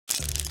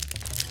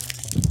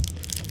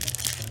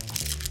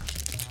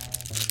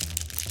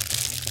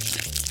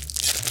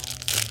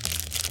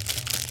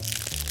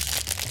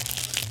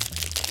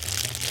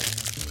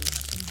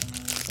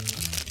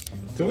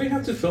Do we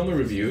have to film a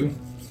review?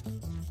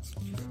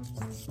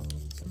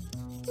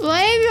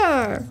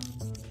 Later!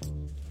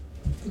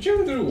 Did you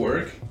ever do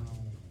work?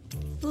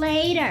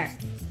 Later.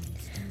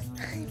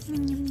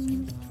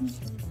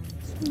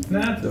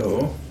 Nah,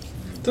 though.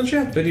 Don't you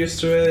have videos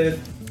to edit?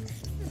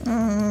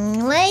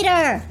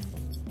 Later!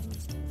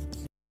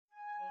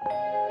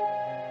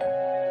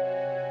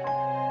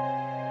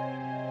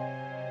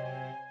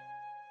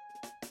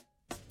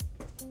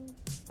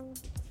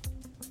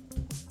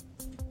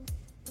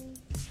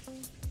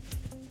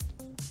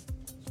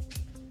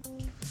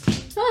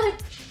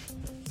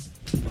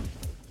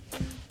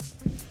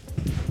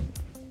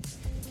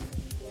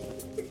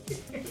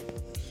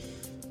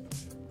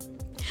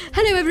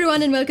 Hello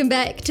everyone and welcome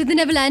back to the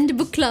Neverland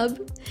Book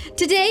Club.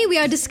 Today we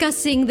are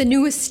discussing the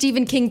newest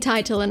Stephen King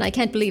title, and I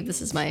can't believe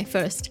this is my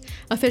first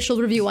official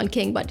review on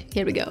King, but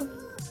here we go.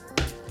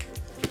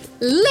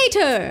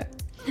 Later!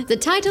 The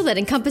title that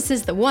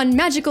encompasses the one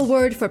magical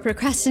word for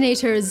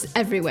procrastinators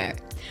everywhere.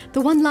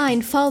 The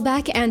one-line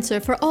fallback answer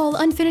for all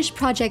unfinished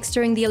projects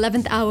during the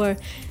 11th hour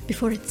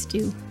before it's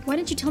due. Why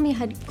didn't you tell me I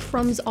had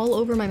crumbs all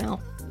over my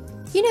mouth?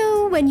 You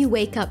know when you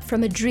wake up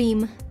from a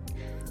dream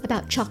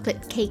about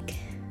chocolate cake?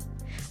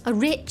 A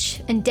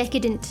rich and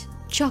decadent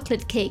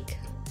chocolate cake,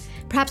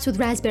 perhaps with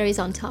raspberries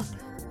on top.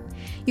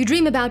 You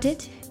dream about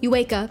it, you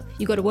wake up,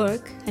 you go to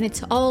work, and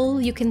it's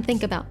all you can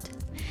think about.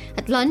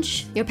 At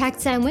lunch, your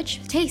packed sandwich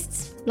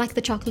tastes like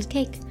the chocolate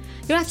cake.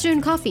 Your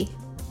afternoon coffee,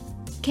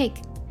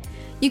 cake.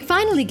 You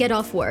finally get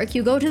off work,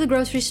 you go to the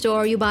grocery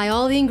store, you buy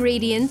all the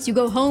ingredients, you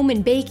go home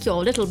and bake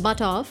your little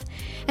butt off,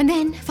 and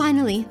then,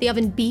 finally, the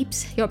oven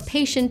beeps, you're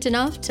patient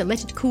enough to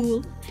let it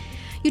cool.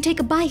 You take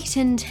a bite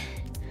and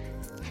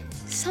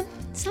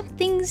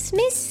something's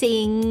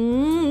missing.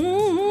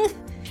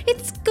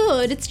 It's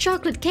good, it's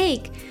chocolate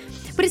cake,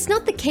 but it's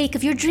not the cake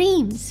of your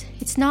dreams.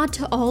 It's not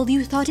all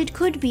you thought it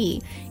could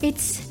be.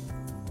 It's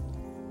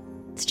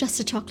just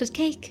a chocolate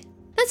cake.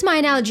 That's my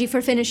analogy for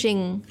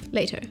finishing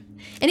later.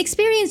 An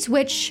experience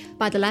which,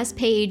 by the last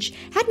page,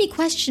 had me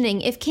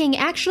questioning if King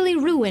actually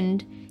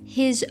ruined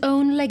his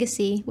own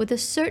legacy with a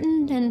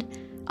certain and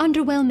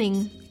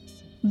underwhelming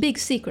big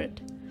secret.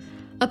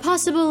 A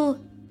possible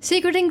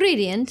secret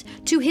ingredient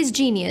to his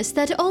genius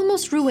that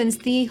almost ruins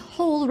the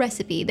whole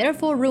recipe,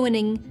 therefore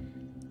ruining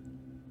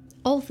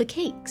all the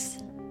cakes.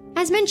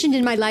 As mentioned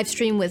in my live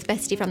stream with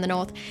Bestie from the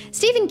North,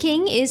 Stephen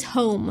King is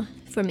home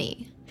for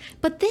me.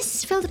 But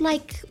this felt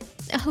like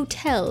a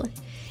hotel.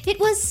 It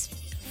was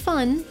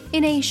fun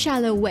in a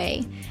shallow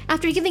way.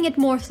 After giving it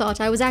more thought,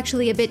 I was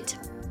actually a bit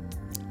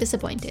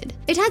disappointed.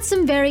 It had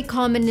some very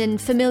common and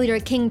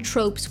familiar King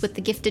tropes with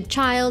the gifted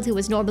child who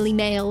was normally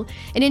male,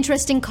 an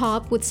interesting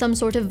cop with some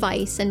sort of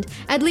vice, and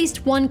at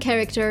least one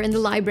character in the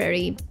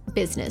library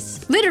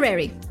business.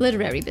 Literary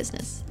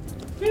business.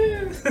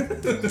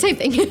 Same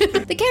thing.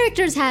 The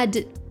characters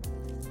had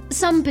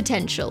some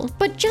potential,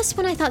 but just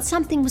when I thought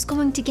something was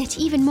going to get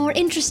even more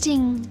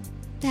interesting,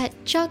 that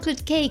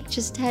chocolate cake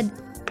just had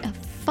a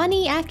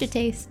funny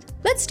aftertaste.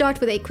 Let's start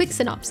with a quick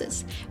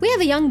synopsis. We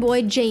have a young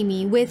boy,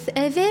 Jamie, with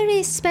a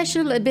very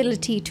special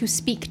ability to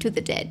speak to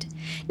the dead.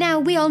 Now,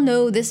 we all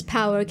know this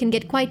power can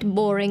get quite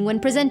boring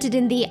when presented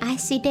in the I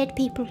see dead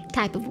people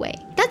type of way.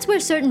 That's where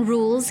certain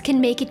rules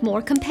can make it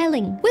more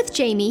compelling. With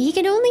Jamie, he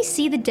can only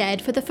see the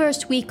dead for the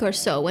first week or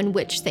so in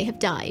which they have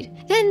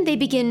died. Then they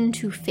begin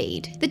to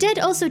fade. The dead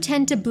also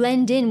tend to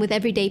blend in with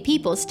everyday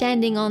people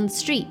standing on the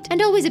street,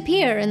 and always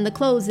appear in the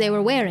clothes they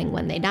were wearing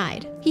when they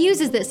died. He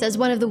uses this as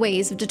one of the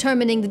ways of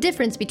determining the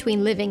difference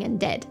between living and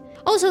dead.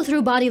 Also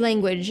through body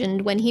language,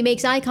 and when he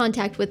makes eye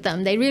contact with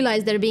them, they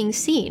realize they're being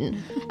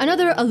seen.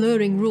 Another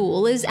alluring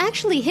rule is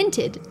actually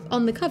hinted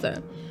on the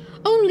cover.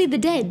 Only the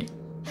dead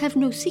have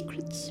no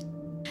secrets.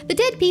 The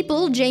dead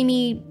people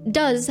Jamie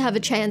does have a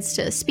chance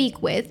to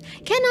speak with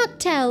cannot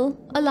tell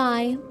a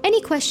lie.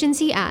 Any questions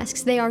he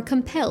asks, they are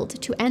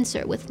compelled to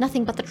answer with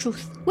nothing but the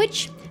truth,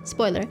 which,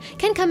 spoiler,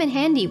 can come in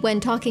handy when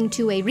talking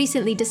to a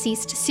recently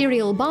deceased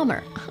serial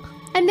bomber.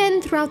 And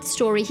then throughout the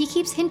story, he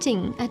keeps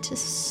hinting at a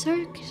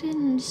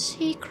certain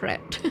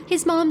secret.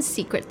 His mom's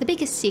secret, the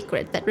biggest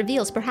secret that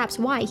reveals perhaps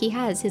why he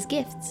has his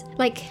gifts.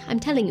 Like, I'm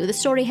telling you, the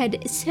story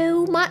had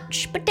so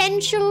much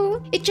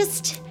potential. It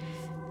just...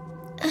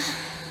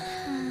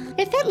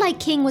 It felt like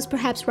King was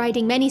perhaps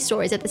writing many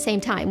stories at the same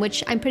time,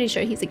 which I'm pretty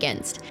sure he's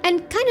against,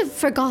 and kind of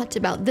forgot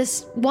about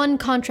this one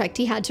contract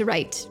he had to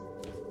write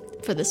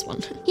for this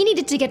one. He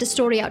needed to get a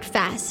story out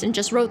fast and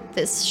just wrote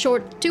this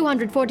short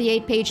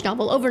 248-page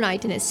novel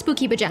overnight in his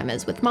spooky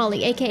pajamas with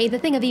Molly, aka the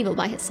Thing of Evil,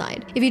 by his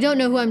side. If you don't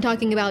know who I'm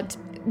talking about,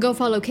 go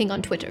follow King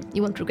on Twitter.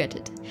 You won't regret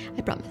it.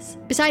 I promise.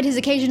 Beside his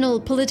occasional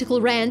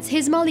political rants,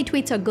 his Molly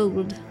tweets are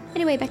gold.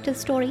 Anyway, back to the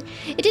story.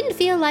 It didn't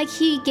feel like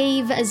he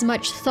gave as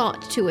much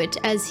thought to it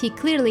as he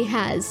clearly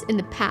has in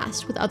the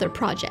past with other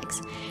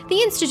projects.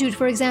 The Institute,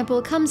 for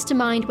example, comes to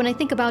mind when I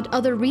think about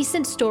other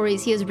recent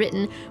stories he has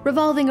written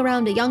revolving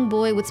around a young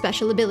boy with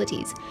special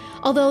abilities.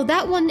 Although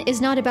that one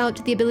is not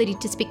about the ability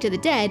to speak to the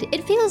dead,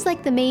 it feels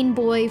like the main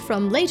boy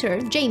from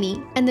later,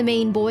 Jamie, and the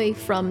main boy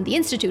from The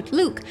Institute,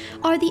 Luke,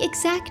 are the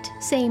exact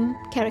same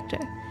character.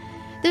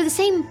 They're the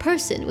same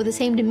person with the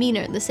same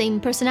demeanor, the same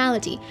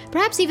personality,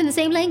 perhaps even the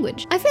same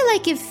language. I feel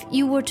like if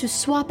you were to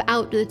swap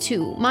out the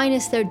two,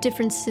 minus their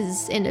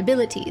differences in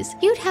abilities,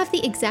 you'd have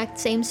the exact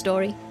same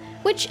story,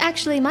 which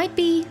actually might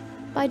be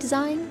by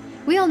design.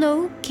 We all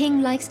know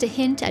King likes to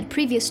hint at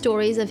previous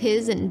stories of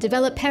his and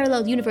develop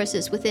parallel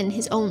universes within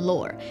his own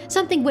lore,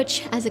 something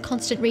which, as a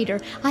constant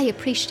reader, I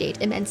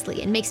appreciate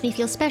immensely and makes me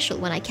feel special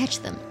when I catch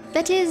them.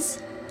 That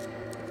is,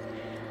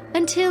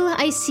 until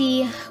I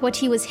see what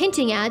he was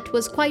hinting at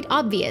was quite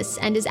obvious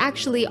and is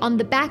actually on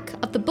the back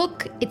of the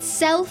book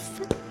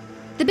itself.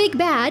 The big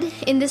bad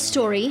in this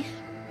story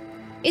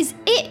is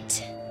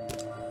it.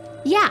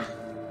 Yeah.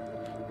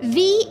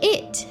 The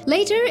It.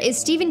 Later is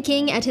Stephen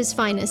King at his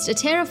finest, a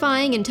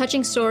terrifying and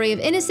touching story of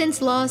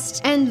innocence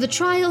lost and the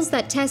trials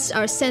that test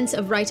our sense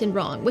of right and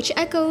wrong, which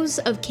echoes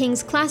of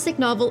King's classic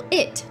novel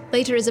It.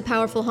 Later is a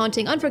powerful,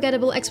 haunting,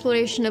 unforgettable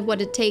exploration of what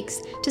it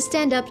takes to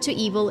stand up to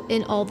evil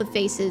in all the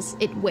faces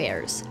it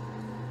wears.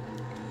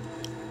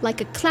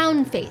 Like a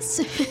clown face.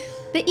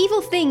 The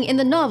evil thing in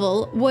the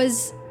novel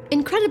was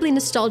incredibly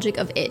nostalgic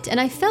of it, and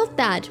I felt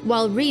that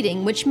while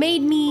reading, which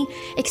made me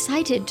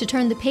excited to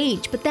turn the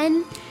page, but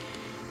then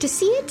to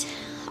see it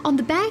on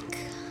the back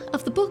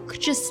of the book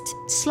just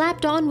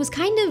slapped on was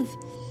kind of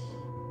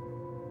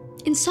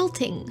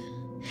insulting.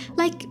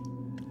 Like,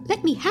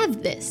 let me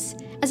have this.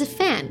 As a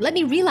fan, let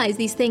me realize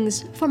these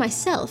things for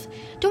myself.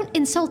 Don't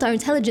insult our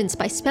intelligence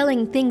by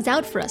spelling things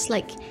out for us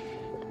like...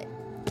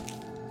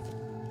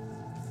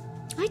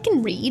 I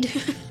can read.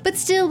 But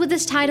still, with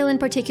this title in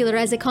particular,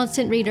 as a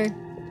constant reader,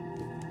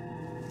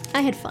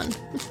 I had fun.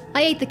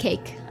 I ate the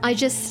cake. I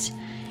just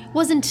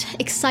wasn't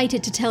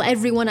excited to tell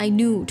everyone I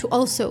knew to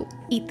also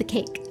eat the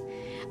cake.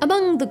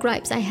 Among the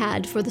gripes I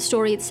had for the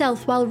story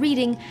itself while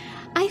reading,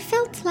 I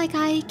felt like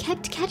I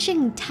kept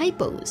catching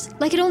typos,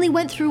 like it only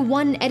went through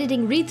one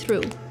editing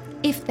read-through,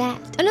 if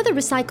that. Another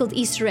recycled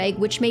Easter egg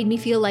which made me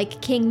feel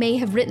like King may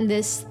have written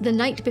this the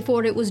night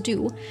before it was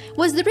due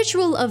was the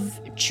ritual of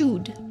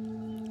Chud.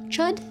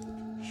 Chud?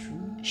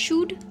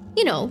 Shud?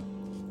 You know,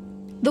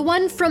 the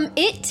one from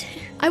It?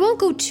 I won't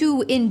go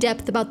too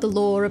in-depth about the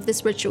lore of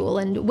this ritual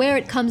and where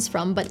it comes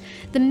from, but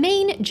the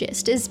main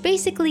gist is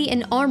basically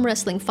an arm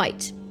wrestling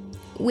fight.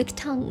 With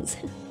tongues.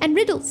 And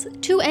riddles.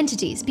 Two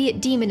entities, be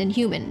it demon and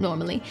human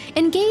normally,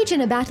 engage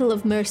in a battle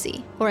of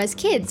mercy, or as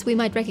kids we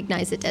might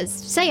recognize it as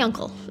Say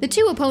Uncle. The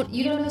two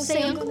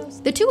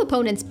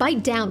opponents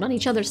bite down on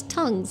each other's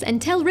tongues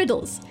and tell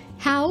riddles.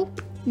 How?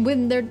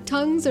 When their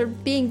tongues are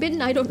being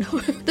bitten? I don't know.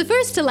 The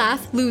first to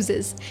laugh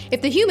loses.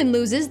 If the human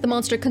loses, the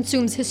monster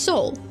consumes his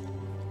soul.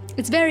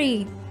 It's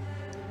very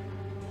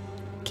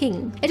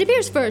King. It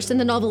appears first in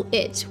the novel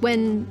It,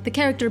 when the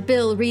character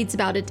Bill reads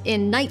about it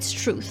in Night's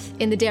Truth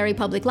in the Derry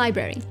Public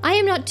Library. I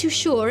am not too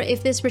sure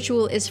if this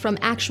ritual is from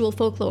actual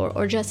folklore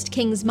or just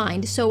King's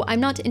mind, so I'm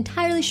not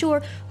entirely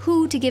sure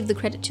who to give the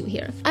credit to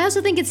here. I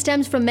also think it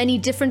stems from many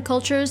different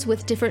cultures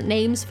with different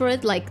names for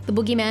it, like the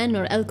Boogeyman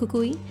or El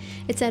Kukui,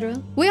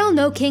 etc. We all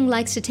know King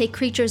likes to take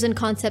creatures and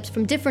concepts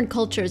from different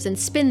cultures and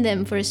spin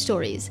them for his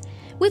stories.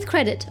 With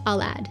credit,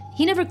 I'll add.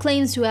 He never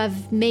claims to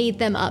have made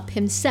them up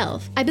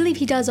himself. I believe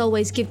he does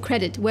always give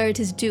credit where it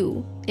is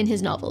due in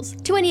his novels.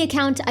 To any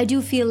account, I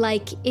do feel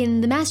like in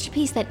the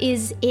masterpiece that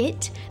is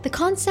It, the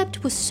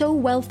concept was so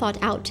well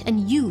thought out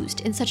and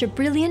used in such a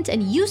brilliant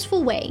and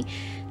useful way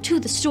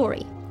to the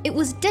story. It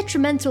was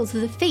detrimental to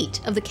the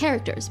fate of the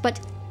characters,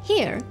 but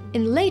here,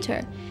 in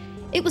Later,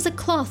 it was a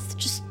cloth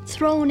just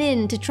thrown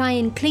in to try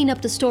and clean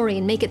up the story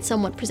and make it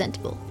somewhat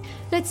presentable.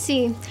 Let's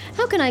see,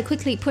 how can I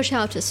quickly push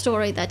out a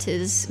story that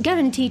is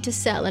guaranteed to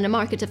sell in a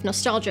market of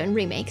nostalgia and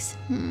remakes?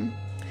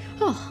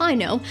 Oh, I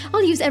know.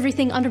 I'll use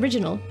everything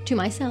unoriginal to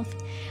myself.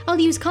 I'll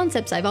use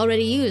concepts I've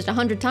already used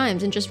 100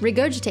 times and just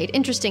regurgitate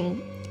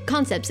interesting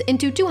concepts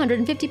into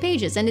 250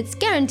 pages, and it's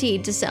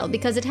guaranteed to sell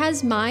because it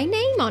has my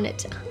name on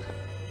it.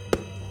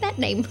 That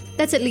name.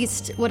 That's at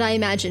least what I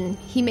imagine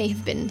he may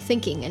have been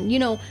thinking, and you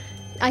know,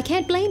 I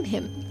can't blame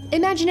him.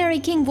 Imaginary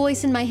King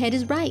voice in my head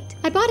is right.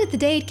 I bought it the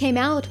day it came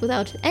out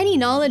without any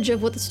knowledge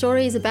of what the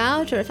story is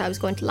about or if I was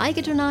going to like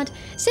it or not,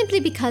 simply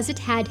because it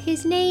had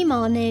his name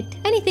on it.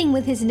 Anything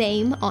with his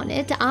name on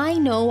it, I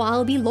know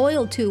I'll be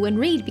loyal to and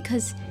read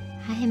because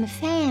I am a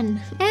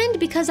fan. And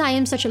because I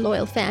am such a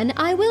loyal fan,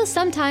 I will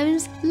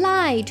sometimes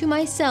lie to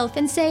myself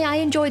and say I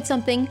enjoyed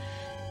something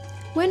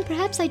when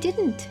perhaps I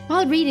didn't.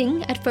 While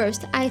reading, at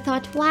first, I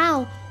thought,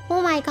 wow,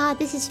 oh my god,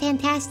 this is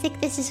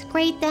fantastic, this is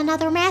great,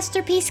 another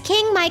masterpiece.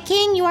 King, my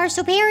king, you are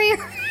superior.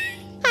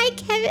 Hi,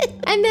 Kevin.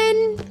 And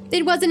then,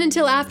 it wasn't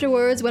until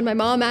afterwards when my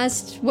mom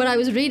asked what I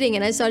was reading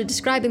and I started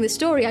describing the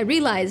story, I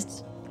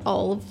realized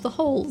all of the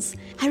holes.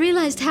 I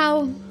realized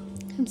how,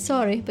 I'm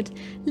sorry, but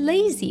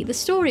lazy the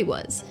story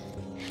was.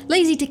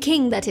 Lazy to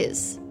King, that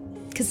is.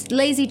 Because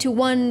lazy to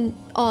one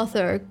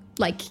author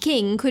like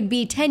King could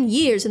be 10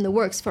 years in the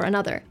works for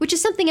another, which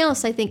is something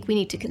else I think we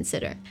need to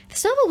consider.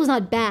 This novel was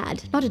not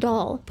bad, not at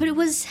all, but it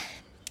was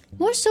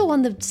more so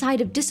on the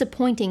side of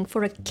disappointing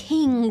for a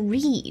King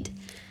read.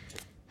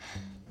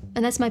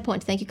 And that's my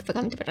point. Thank you for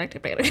coming to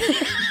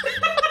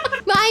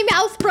I My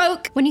mouth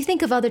broke! When you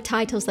think of other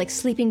titles like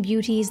Sleeping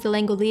Beauties, The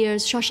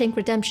Langoliers, Shawshank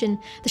Redemption,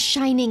 The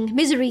Shining,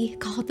 Misery,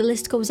 God, the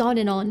list goes on,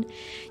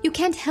 you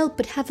can't help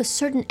but have a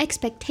certain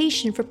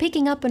expectation for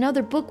picking up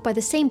another book by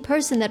the same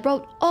person that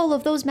wrote all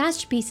of those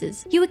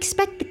masterpieces. You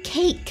expect the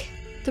cake,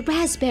 the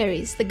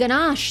raspberries, the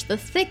ganache, the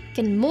thick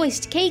and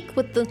moist cake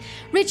with the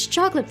rich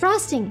chocolate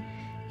frosting.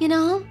 You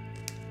know?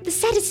 The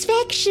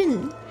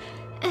satisfaction.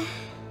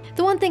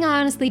 The one thing I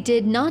honestly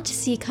did not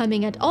see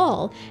coming at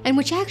all, and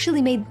which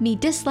actually made me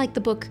dislike the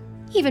book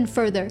even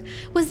further,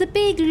 was the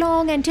big,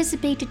 long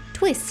anticipated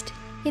twist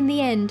in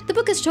the end. The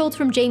book is told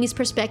from Jamie's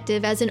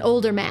perspective as an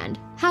older man.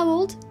 How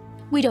old?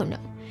 We don't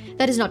know.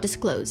 That is not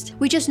disclosed.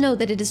 We just know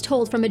that it is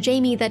told from a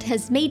Jamie that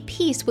has made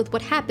peace with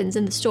what happens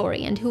in the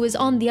story and who is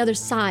on the other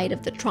side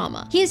of the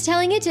trauma. He is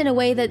telling it in a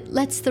way that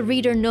lets the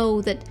reader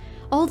know that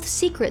all the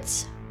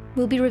secrets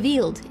will be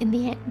revealed in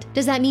the end.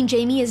 Does that mean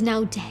Jamie is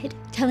now dead,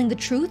 telling the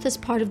truth as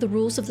part of the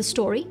rules of the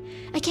story?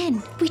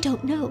 Again, we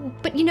don't know.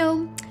 But you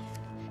know,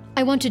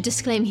 I want to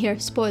disclaim here,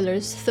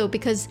 spoilers, though,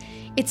 because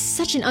it's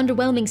such an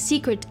underwhelming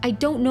secret, I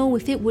don't know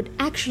if it would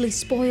actually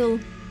spoil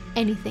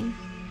anything.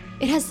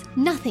 It has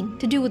nothing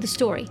to do with the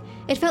story.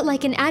 It felt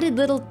like an added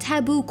little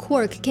taboo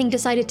quirk King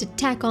decided to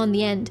tack on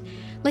the end.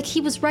 Like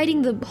he was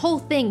writing the whole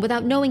thing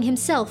without knowing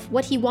himself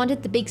what he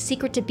wanted the big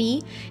secret to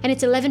be, and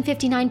it's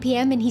 11:59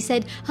 p.m. and he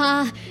said,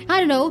 I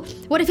don't know,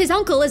 what if his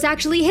uncle is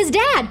actually his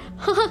dad?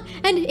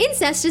 And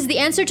incest is the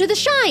answer to the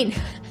shine.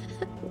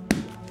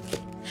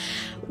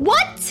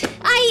 What?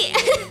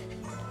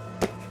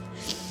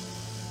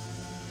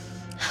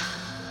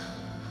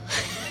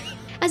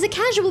 As a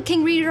casual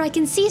King reader, I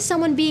can see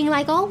someone being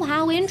like, oh,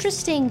 how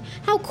interesting,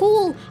 how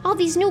cool, all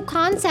these new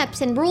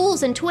concepts and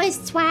rules and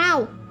twists,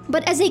 wow.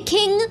 But as a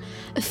King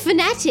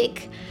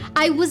fanatic,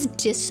 I was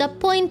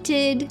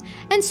disappointed.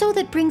 And so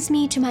that brings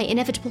me to my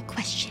inevitable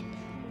question.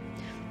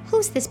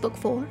 Who's this book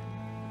for?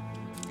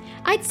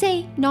 I'd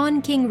say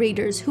non-King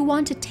readers who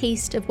want a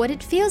taste of what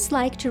it feels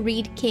like to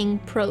read King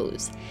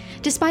prose.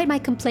 Despite my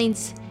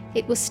complaints,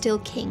 it was still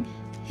King.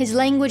 His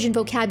language and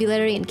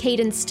vocabulary and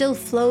cadence still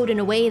flowed in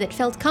a way that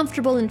felt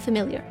comfortable and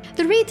familiar.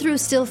 The read-through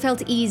still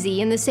felt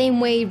easy, in the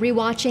same way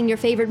rewatching your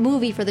favorite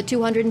movie for the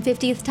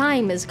 250th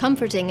time is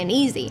comforting and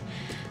easy.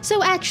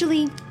 So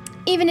actually,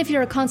 even if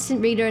you're a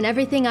constant reader and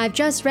everything I've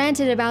just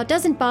ranted about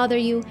doesn't bother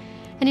you,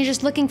 and you're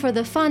just looking for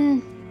the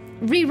fun,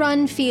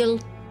 rerun feel,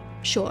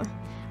 sure,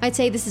 I'd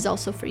say this is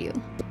also for you.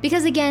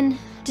 Because again,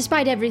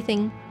 despite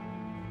everything,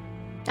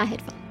 I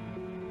had fun.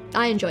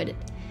 I enjoyed it.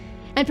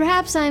 And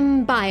perhaps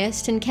I'm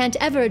biased and can't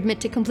ever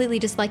admit to completely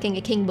disliking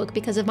a King book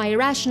because of my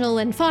irrational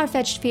and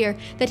far-fetched fear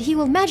that he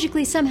will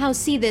magically somehow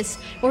see this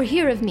or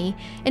hear of me,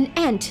 an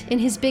ant in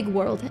his big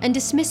world, and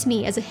dismiss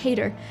me as a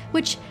hater,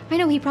 which I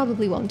know he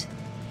probably won't.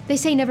 They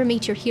say never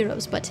meet your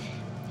heroes, but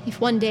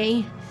if one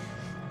day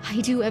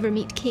I do ever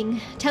meet King,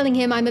 telling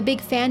him I'm a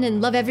big fan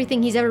and love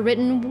everything he's ever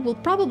written will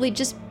probably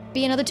just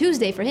be another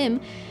Tuesday for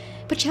him.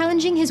 But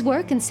challenging his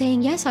work and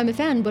saying, yes, I'm a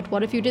fan, but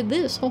what if you did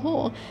this?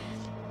 Ho-ho.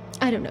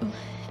 I don't know.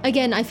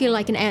 Again, I feel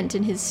like an ant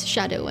in his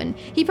shadow, and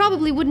he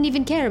probably wouldn't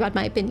even care about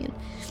my opinion.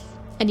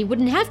 And he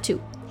wouldn't have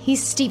to.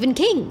 He's Stephen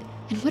King.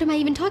 And what am I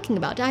even talking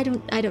about? I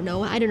don't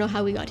know. I don't know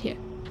how we got here.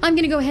 I'm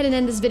gonna go ahead and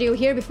end this video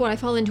here before I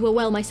fall into a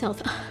well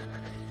myself.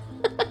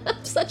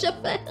 I'm such a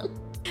fan.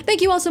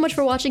 Thank you all so much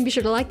for watching. Be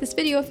sure to like this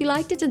video if you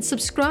liked it and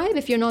subscribe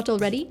if you're not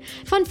already.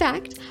 Fun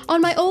fact,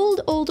 on my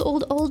old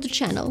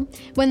channel,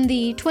 when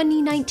the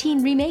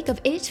 2019 remake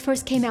of It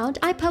first came out,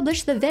 I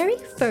published the very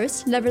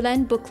first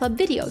Neverland book club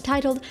video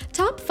titled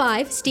Top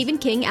 5 Stephen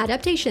King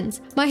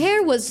Adaptations. My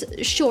hair was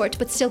short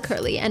but still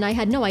curly, and I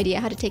had no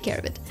idea how to take care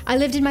of it. I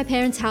lived in my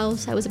parents'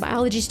 house, I was a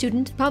biology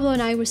student, Pablo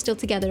and I were still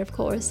together of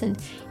course,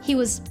 and he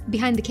was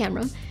behind the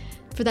camera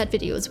for that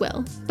video as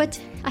well. But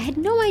I had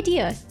no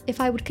idea if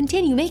I would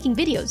continue making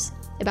videos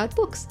about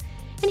books.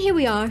 And here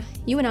we are,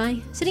 you and I,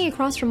 sitting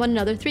across from one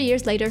another 3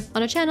 years later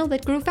on a channel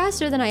that grew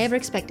faster than I ever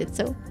expected,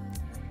 so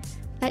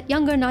that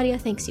younger Nadia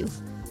thanks you.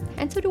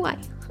 And so do I.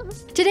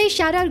 Today's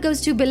shout out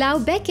goes to Bilal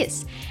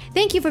Bekis.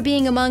 Thank you for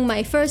being among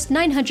my first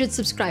 900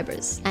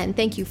 subscribers, and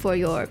thank you for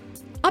your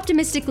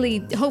optimistically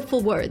hopeful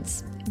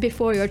words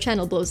before your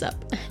channel blows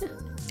up.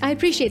 I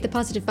appreciate the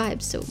positive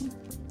vibes, so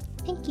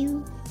thank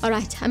you.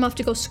 Alright, I'm off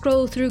to go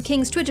scroll through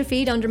King's Twitter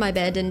feed under my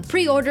bed and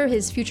pre-order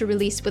his future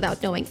release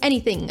without knowing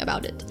anything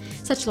about it.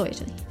 Such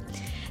loyalty.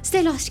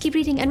 Stay lost, keep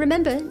reading, and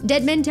remember,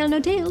 dead men tell no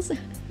tales.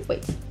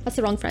 Wait, that's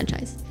the wrong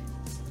franchise.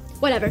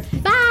 Whatever.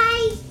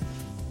 Bye!